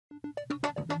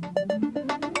Hi,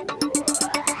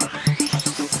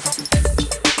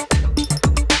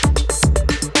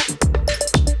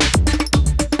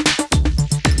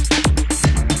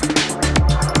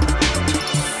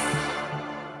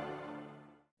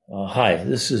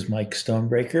 this is Mike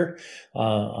Stonebraker.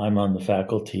 I'm on the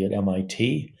faculty at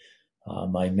MIT.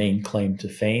 My main claim to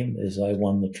fame is I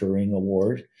won the Turing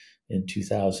Award in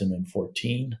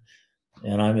 2014,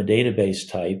 and I'm a database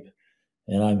type,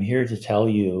 and I'm here to tell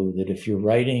you that if you're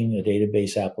writing a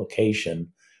database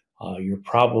application, you're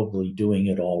probably doing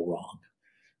it all wrong.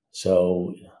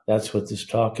 So that's what this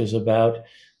talk is about.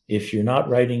 If you're not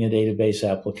writing a database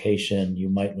application, you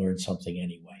might learn something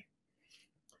anyway.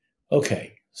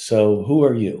 Okay. So who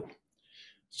are you?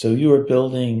 So you are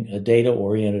building a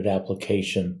data-oriented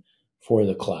application for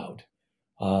the cloud.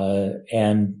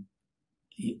 And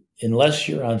unless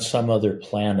you're on some other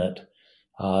planet,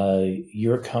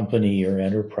 your company, your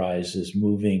enterprise is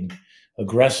moving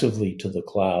aggressively to the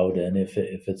cloud. And if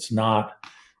it's not,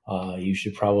 you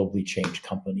should probably change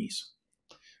companies.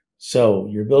 So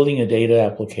you're building a data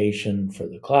application for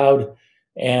the cloud.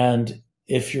 And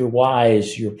if you're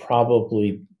wise, you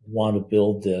probably want to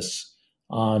build this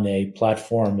on a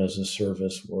platform as a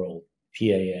service world,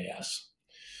 PaaS.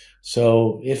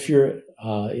 So if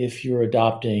you're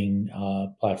adopting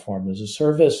platform as a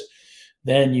service,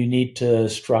 then you need to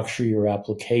structure your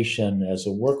application as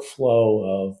a workflow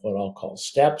of what I'll call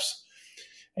steps,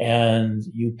 and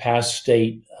you pass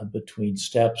state between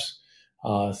steps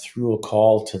through a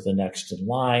call to the next in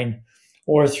line,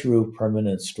 or through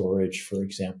permanent storage, for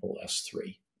example,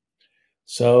 S3.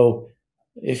 So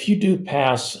if you do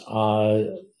pass,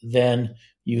 then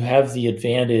you have the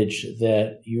advantage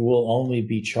that you will only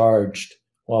be charged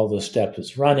while the step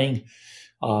is running.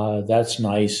 That's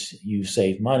nice. You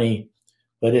save money,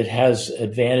 but it has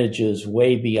advantages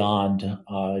way beyond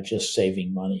just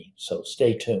saving money. So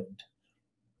stay tuned.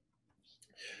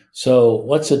 So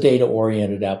what's a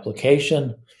data-oriented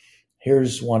application?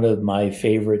 Here's one of my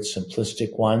favorite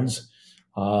simplistic ones.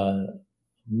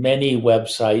 Many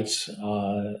websites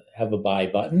have a buy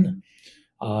button.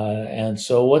 And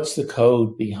so what's the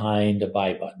code behind a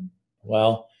buy button?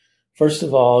 Well, first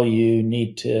of all, you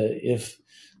need to,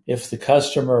 if the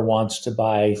customer wants to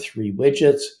buy 3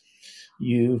 widgets,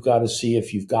 you've got to see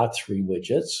if you've got 3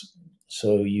 widgets.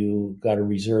 So you've got to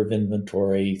reserve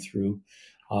inventory through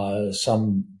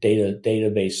some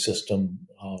database system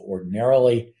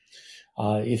ordinarily.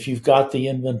 If you've got the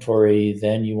inventory,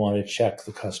 then you want to check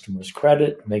the customer's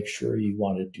credit, make sure you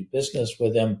want to do business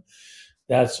with them.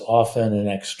 That's often an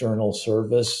external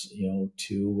service,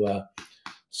 to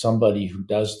somebody who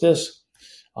does this.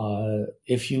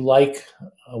 If you like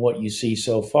what you see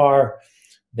so far,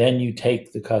 then you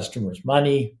take the customer's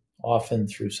money, often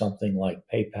through something like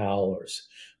PayPal or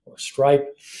Stripe.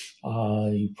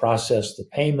 You process the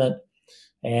payment,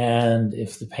 and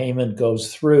if the payment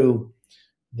goes through,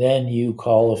 then you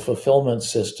call a fulfillment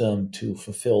system to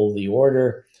fulfill the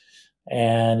order.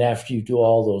 And after you do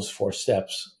all those 4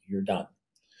 steps, you're done.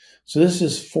 So this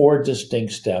is 4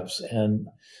 distinct steps. And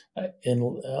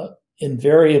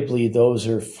invariably, those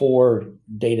are 4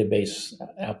 database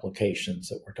applications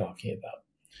that we're talking about.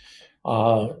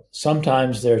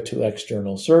 Sometimes they're to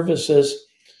external services.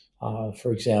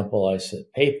 For example, I said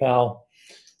PayPal.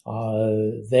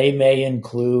 They may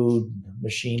include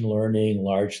machine learning,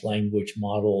 large language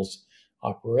models,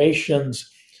 operations.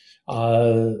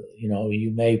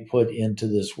 You may put into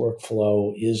this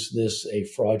workflow, is this a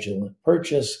fraudulent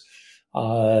purchase?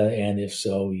 And if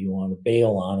so, you want to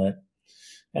bail on it.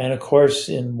 And of course,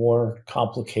 in more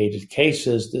complicated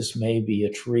cases, this may be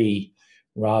a tree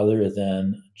rather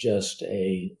than just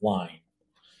a line.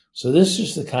 So this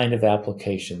is the kind of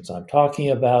applications I'm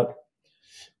talking about.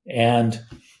 And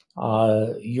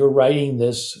you're writing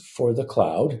this for the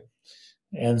cloud.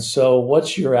 And so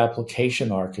what's your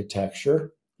application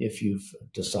architecture if you've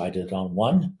decided on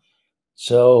one?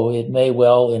 So it may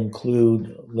well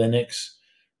include Linux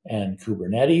and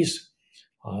Kubernetes.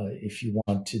 If you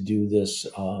want to do this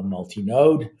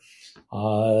multi-node,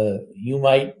 you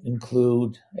might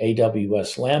include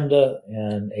AWS Lambda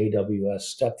and AWS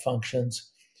Step Functions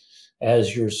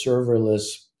as your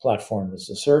serverless platform as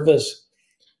a service.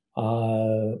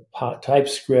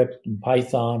 TypeScript and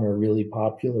Python are really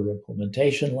popular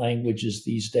implementation languages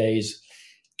these days.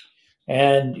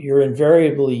 And you're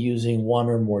invariably using one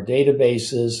or more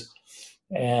databases,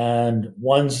 and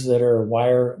ones that are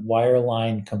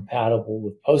wireline compatible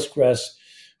with Postgres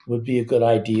would be a good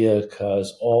idea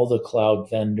because all the cloud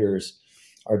vendors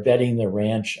are betting the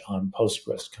ranch on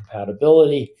Postgres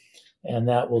compatibility, and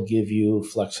that will give you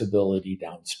flexibility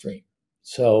downstream.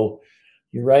 So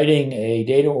You're writing a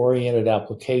data-oriented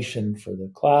application for the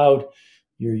cloud.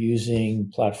 You're using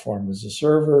platform as a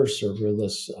server,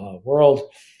 serverless world,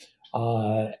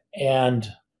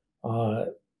 and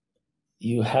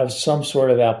you have some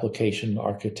sort of application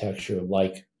architecture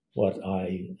like what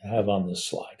I have on this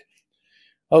slide.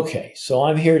 Okay, so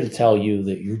I'm here to tell you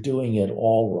that you're doing it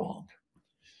all wrong.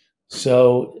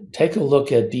 So take a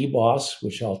look at DBOS,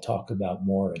 which I'll talk about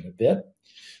more in a bit.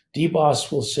 DBOS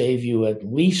will save you at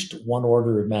least one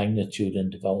order of magnitude in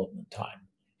development time.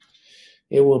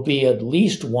 It will be at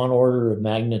least one order of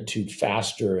magnitude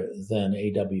faster than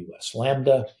AWS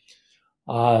Lambda.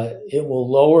 It will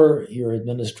lower your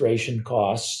administration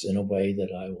costs in a way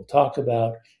that I will talk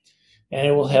about, and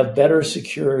it will have better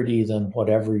security than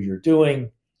whatever you're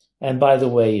doing. And by the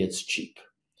way, it's cheap.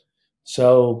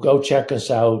 So go check us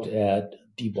out at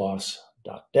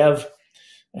dbos.dev.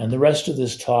 And the rest of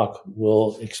this talk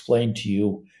will explain to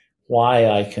you why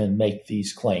I can make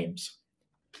these claims.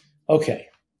 Okay,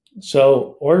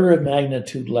 so order of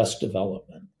magnitude less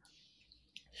development.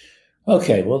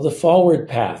 Okay, well, the forward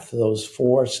path, those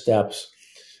 4 steps,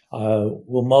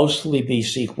 will mostly be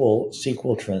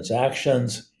SQL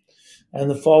transactions. And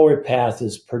the forward path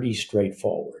is pretty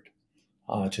straightforward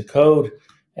to code,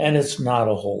 and it's not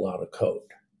a whole lot of code.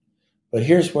 But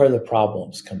here's where the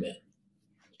problems come in.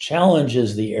 Challenge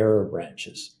is the error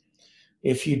branches.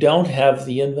 If you don't have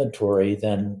the inventory,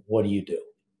 then what do?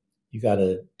 You got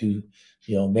to do,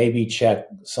 maybe check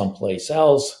someplace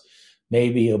else,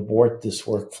 maybe abort this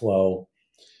workflow.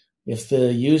 If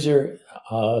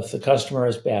the customer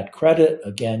has bad credit,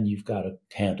 again, you've got to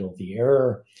handle the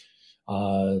error,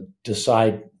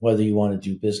 decide whether you want to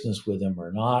do business with them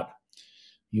or not.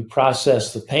 You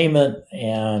process the payment,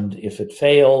 and if it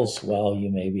fails, well, you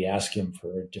maybe ask him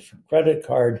for a different credit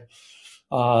card.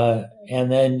 And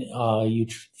then you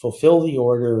fulfill the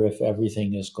order if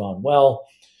everything has gone well.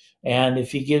 And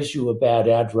if he gives you a bad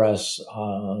address,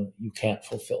 you can't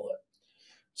fulfill it.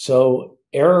 So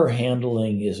error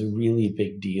handling is a really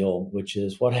big deal, which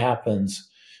is what happens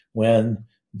when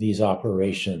these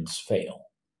operations fail.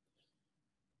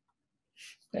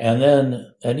 And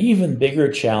then an even bigger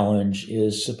challenge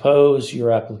is, suppose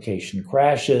your application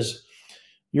crashes.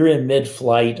 You're in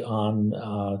mid-flight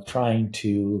on trying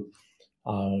to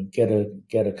get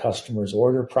a customer's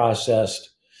order processed,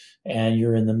 and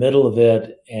you're in the middle of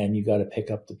it, and you got to pick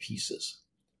up the pieces.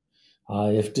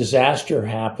 If disaster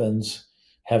happens,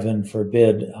 heaven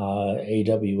forbid,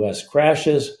 AWS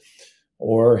crashes,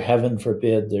 or heaven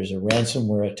forbid, there's a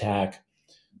ransomware attack,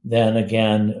 then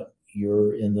again,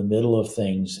 you're in the middle of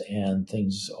things and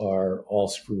things are all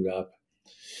screwed up.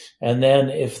 And then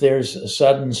if there's a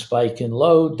sudden spike in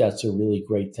load, that's a really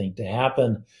great thing to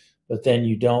happen, but then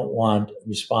you don't want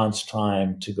response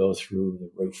time to go through the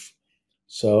roof.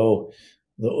 So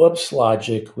the oops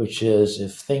logic, which is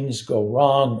if things go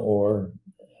wrong or,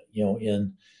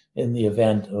 in the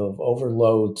event of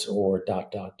overloads or ...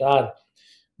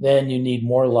 then you need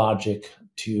more logic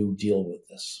to deal with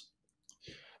this.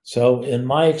 So in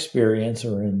my experience,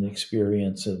 or in the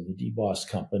experience of the DBOS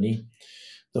company,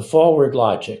 the forward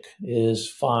logic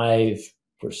is 5%,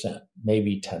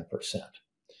 maybe 10%.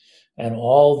 And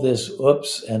all this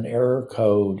oops and error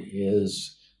code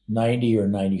is 90 or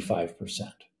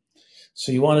 95%.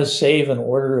 So you want to save an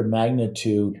order of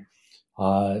magnitude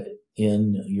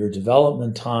in your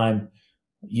development time.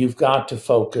 You've got to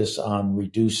focus on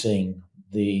reducing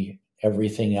the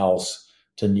everything else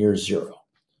to near zero.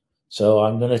 So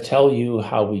I'm going to tell you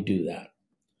how we do that.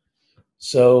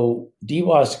 So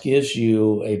DBOS gives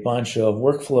you a bunch of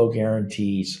workflow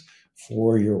guarantees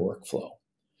for your workflow.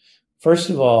 First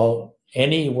of all,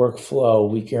 any workflow,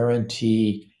 we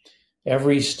guarantee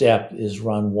every step is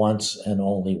run once and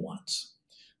only once.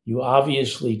 You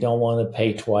obviously don't want to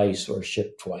pay twice or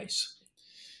ship twice.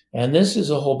 And this is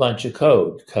a whole bunch of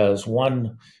code, because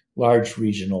one large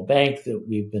regional bank that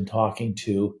we've been talking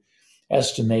to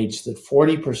estimates that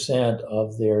 40%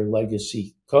 of their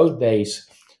legacy code base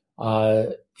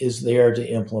is there to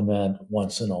implement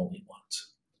once and only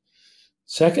once.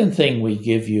 Second thing we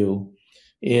give you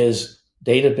is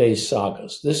database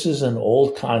sagas. This is an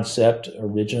old concept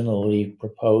originally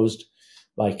proposed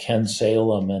by Ken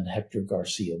Salem and Hector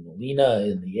Garcia Molina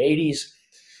in the 80s.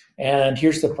 And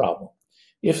here's the problem.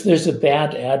 If there's a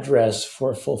bad address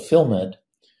for fulfillment,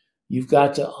 you've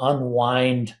got to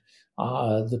unwind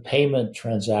the payment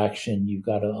transaction. You've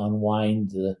got to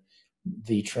unwind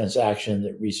the transaction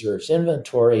that reserves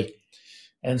inventory.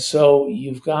 And so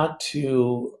you've got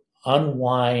to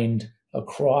unwind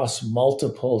across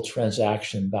multiple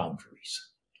transaction boundaries.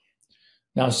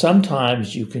 Now,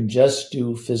 sometimes you can just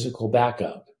do physical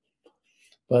backup,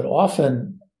 but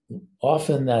often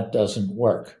often that doesn't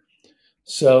work.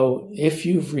 So if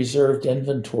you've reserved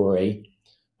inventory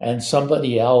and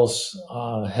somebody else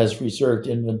has reserved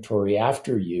inventory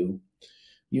after you,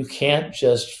 you can't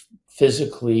just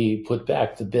physically put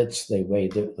back the bits the way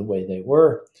they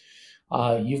were.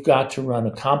 You've got to run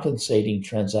a compensating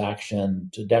transaction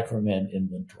to decrement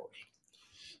inventory.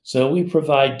 So we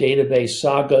provide database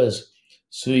sagas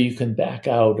so you can back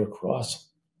out across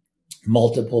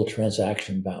multiple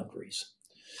transaction boundaries.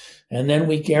 And then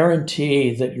we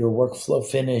guarantee that your workflow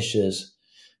finishes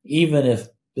even if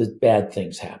bad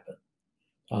things happen,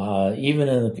 even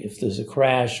if there's a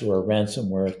crash or a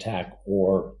ransomware attack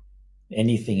or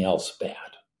anything else bad.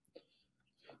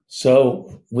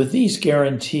 So with these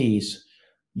guarantees,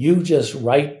 you just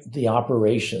write the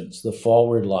operations, the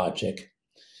forward logic,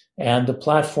 and the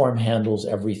platform handles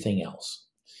everything else.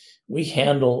 We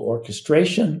handle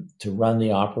orchestration to run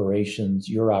the operations,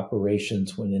 your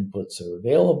operations when inputs are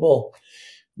available.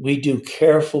 We do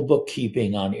careful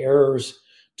bookkeeping on errors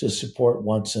to support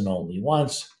once and only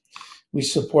once. We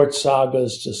support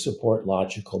sagas to support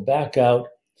logical backout.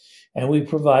 And we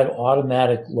provide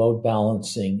automatic load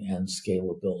balancing and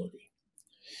scalability.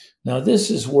 Now, this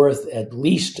is worth at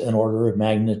least an order of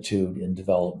magnitude in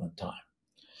development time.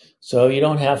 So you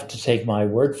don't have to take my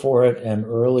word for it. An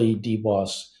early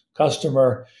DBOS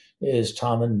customer is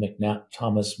Thomas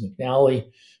McNally,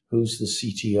 who's the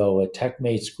CTO at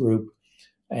TechMates Group.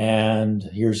 And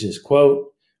here's his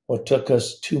quote: "What took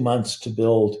us 2 months to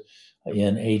build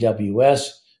in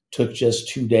AWS took just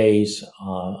 2 days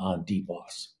on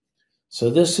DBOS." So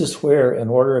this is where an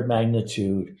order of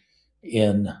magnitude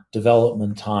in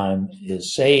development time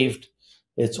is saved.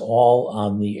 It's all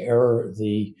on the error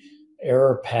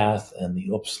path and the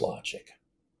oops logic.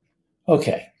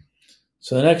 Okay,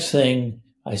 so the next thing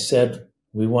I said,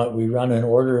 we run an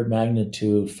order of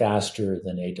magnitude faster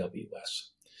than AWS.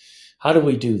 How do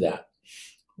we do that?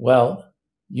 Well,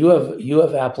 you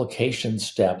have application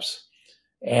steps,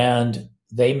 and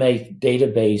they make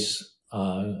database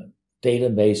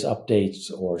updates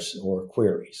or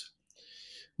queries.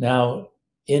 Now,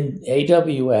 in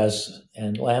AWS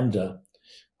and Lambda,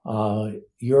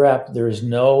 there is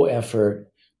no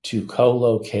effort to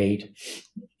co-locate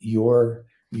your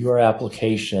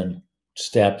application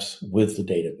steps with the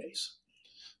database.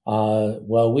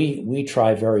 Well, we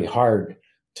try very hard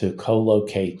to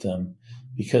co-locate them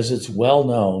because it's well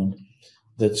known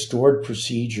that stored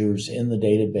procedures in the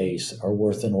database are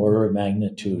worth an order of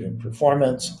magnitude in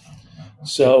performance.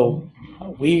 So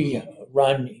we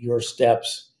run your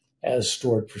steps as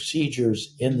stored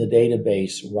procedures in the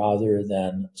database rather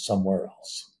than somewhere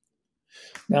else.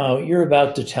 Now, you're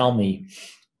about to tell me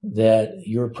that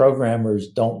your programmers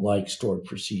don't like stored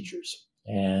procedures.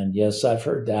 And yes, I've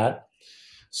heard that.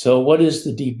 So what is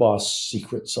the DBOS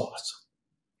secret sauce?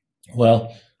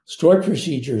 Well, stored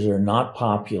procedures are not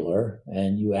popular,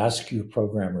 and you ask your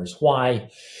programmers why,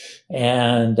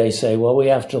 and they say, well, we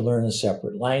have to learn a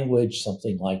separate language,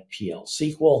 something like PL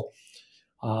SQL.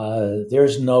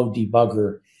 There's no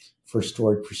debugger for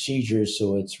stored procedures,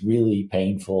 so it's really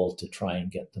painful to try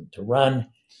and get them to run.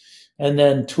 And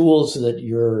then tools that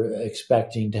you're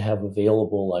expecting to have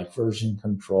available, like version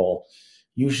control,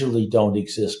 usually don't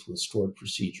exist with stored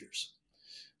procedures.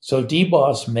 So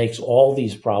DBOS makes all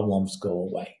these problems go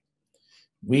away.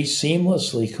 We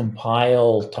seamlessly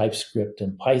compile TypeScript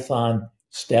and Python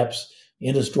steps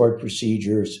into stored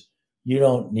procedures.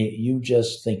 You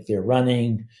just think they're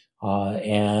running,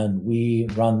 and we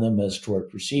run them as stored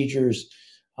procedures,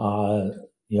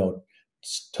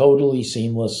 totally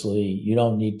seamlessly. You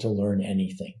don't need to learn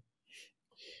anything.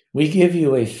 We give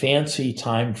you a fancy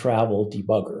time travel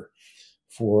debugger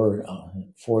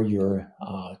for your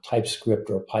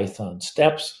TypeScript or Python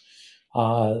steps.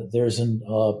 There's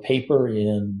a paper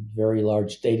in Very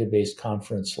Large Database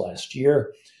Conference last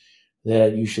year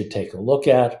that you should take a look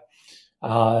at.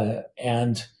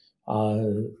 And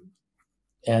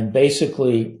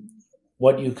basically,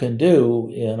 what you can do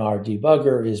in our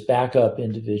debugger is back up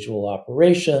individual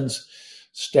operations,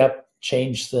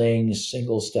 change things,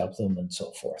 single step them, and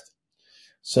so forth.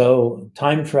 So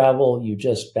time travel, you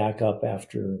just back up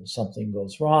after something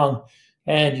goes wrong,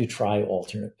 and you try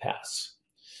alternate paths.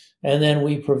 And then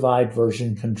we provide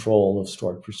version control of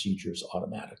stored procedures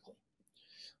automatically.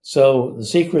 So the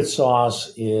secret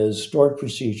sauce is stored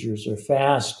procedures are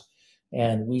fast,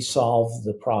 and we solve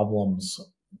the problems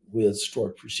with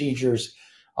stored procedures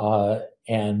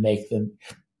and make them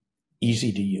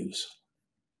easy to use.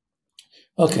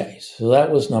 Okay, so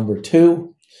that was number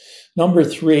 2. Number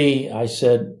 3, I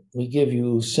said we give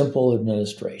you simple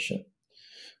administration.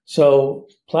 So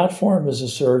platform as a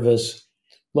service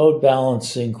load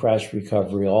balancing, crash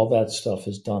recovery, all that stuff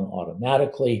is done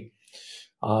automatically.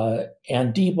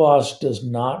 And DBOS does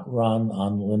not run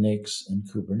on Linux and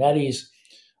Kubernetes,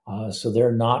 so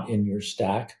they're not in your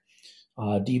stack.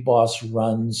 DBOS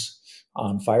runs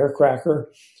on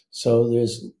Firecracker, so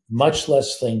there's much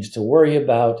less things to worry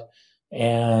about.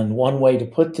 And one way to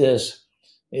put this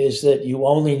is that you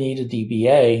only need a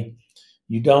DBA.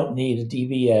 You don't need a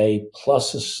DBA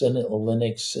plus a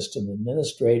Linux system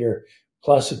administrator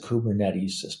plus a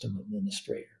Kubernetes system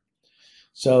administrator.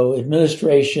 So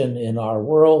administration in our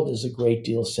world is a great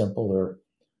deal simpler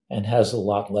and has a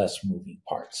lot less moving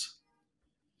parts.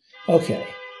 Okay,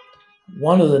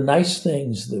 one of the nice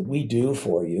things that we do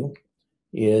for you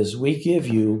is we give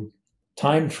you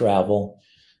time travel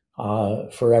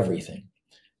for everything.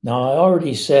 Now, I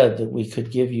already said that we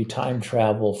could give you time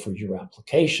travel for your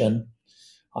application,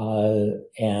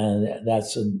 and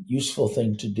that's a useful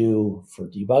thing to do for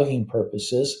debugging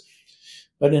purposes.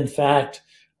 But in fact,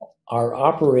 our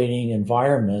operating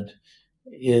environment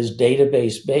is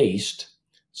database-based,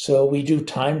 so we do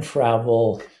time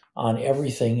travel on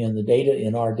everything in the data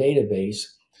in our database.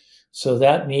 So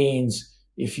that means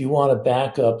if you want to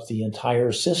back up the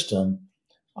entire system,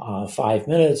 5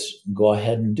 minutes, go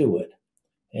ahead and do it.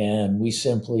 And we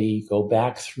simply go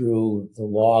back through the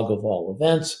log of all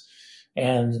events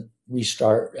and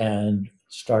restart and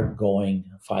start going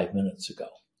 5 minutes ago.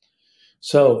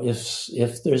 So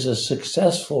if there's a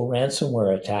successful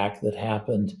ransomware attack that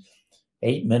happened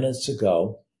 8 minutes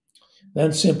ago,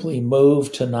 then simply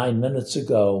move to 9 minutes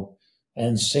ago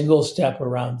and single step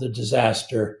around the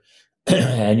disaster,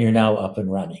 and you're now up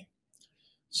and running.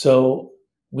 So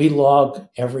we log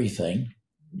everything,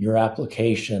 your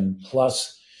application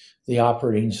plus the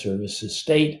operating services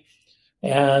state,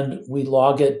 and we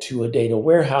log it to a data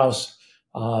warehouse,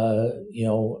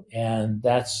 and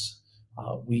that's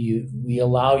we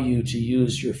allow you to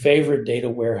use your favorite data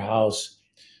warehouse.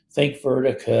 Think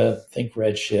Vertica, think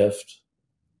Redshift,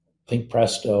 think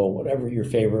Presto, whatever your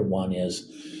favorite one is.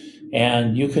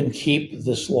 And you can keep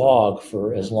this log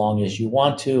for as long as you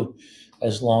want to,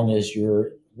 as long as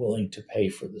you're willing to pay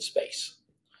for the space.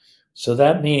 So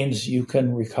that means you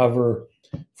can recover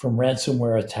from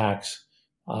ransomware attacks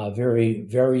very,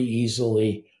 very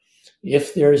easily.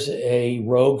 If there's a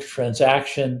rogue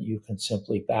transaction, you can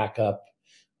simply back up,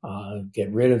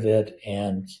 get rid of it,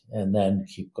 and then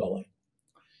keep going.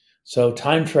 So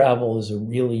time travel is a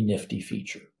really nifty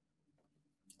feature.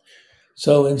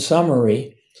 So in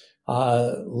summary,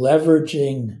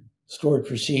 leveraging stored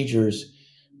procedures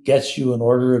gets you an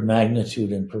order of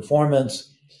magnitude in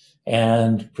performance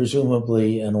and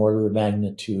presumably an order of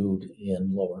magnitude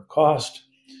in lower cost.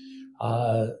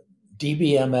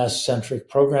 DBMS-centric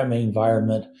programming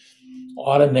environment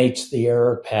automates the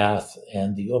error path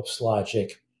and the oops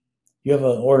logic. You have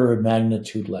an order of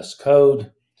magnitude less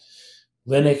code.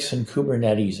 Linux and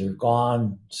Kubernetes are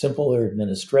gone, simpler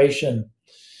administration,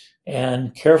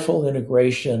 and careful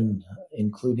integration,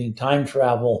 including time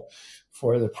travel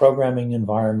for the programming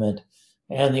environment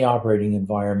and the operating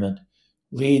environment,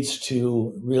 leads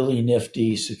to really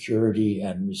nifty security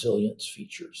and resilience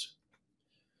features.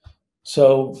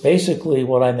 So basically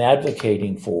what I'm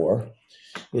advocating for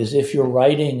is if you're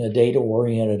writing a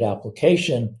data-oriented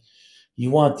application, you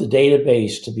want the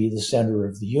database to be the center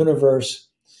of the universe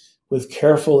with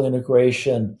careful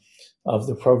integration of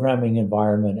the programming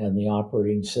environment and the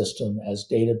operating system as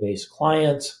database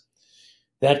clients.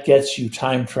 That gets you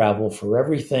time travel for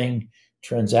everything,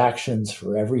 transactions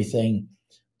for everything,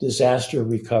 disaster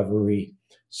recovery,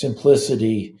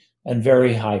 simplicity, and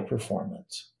very high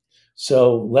performance.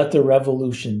 So let the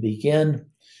revolution begin.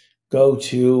 Go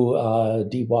to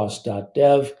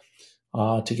dbos.dev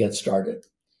to get started.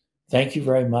 Thank you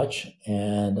very much,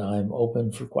 and I'm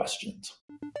open for questions.